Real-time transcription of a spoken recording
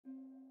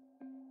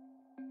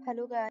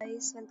Hello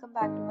guys, welcome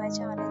back to my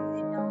channel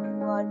and now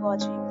you are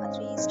watching a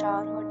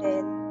 3-star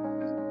hotel.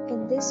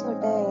 In this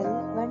hotel,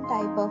 one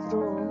type of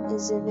room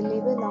is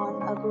available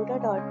on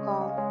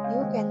agoda.com.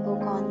 You can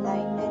book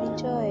online and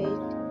enjoy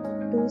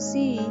it. To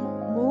see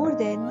more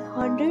than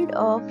 100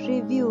 of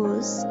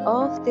reviews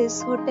of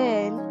this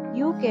hotel,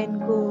 you can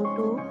go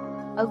to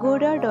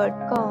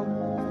agoda.com.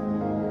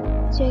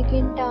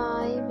 Check-in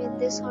time in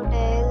this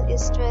hotel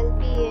is 12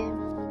 p.m.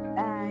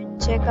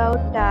 and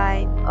check-out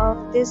time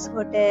of this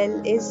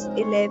hotel is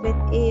 11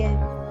 a.m.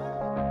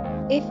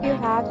 If you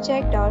have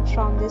checked out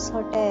from this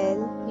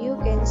hotel, you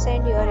can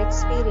send your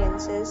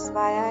experiences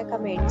via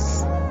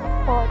comments.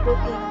 For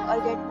booking or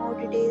get more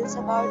details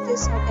about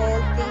this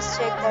hotel, please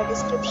check the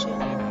description.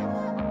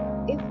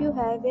 If you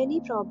have any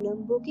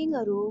problem booking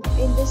a room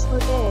in this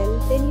hotel,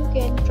 then you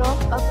can drop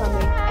a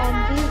comment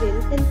and we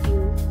will help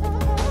you.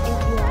 If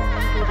you are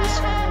new to this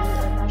channel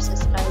or not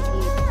subscribed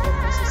yet,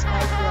 then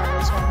subscribe to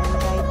our channel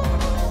right now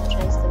and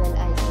press the bell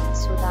icon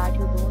so that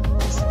you don't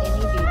miss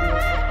any video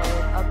of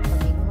our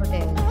upcoming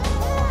hotel.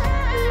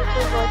 Thank you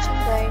for watching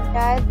the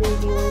entire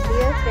video.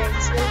 Dear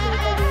friends, will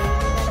meet again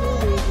in a new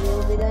video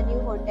with a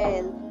new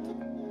hotel.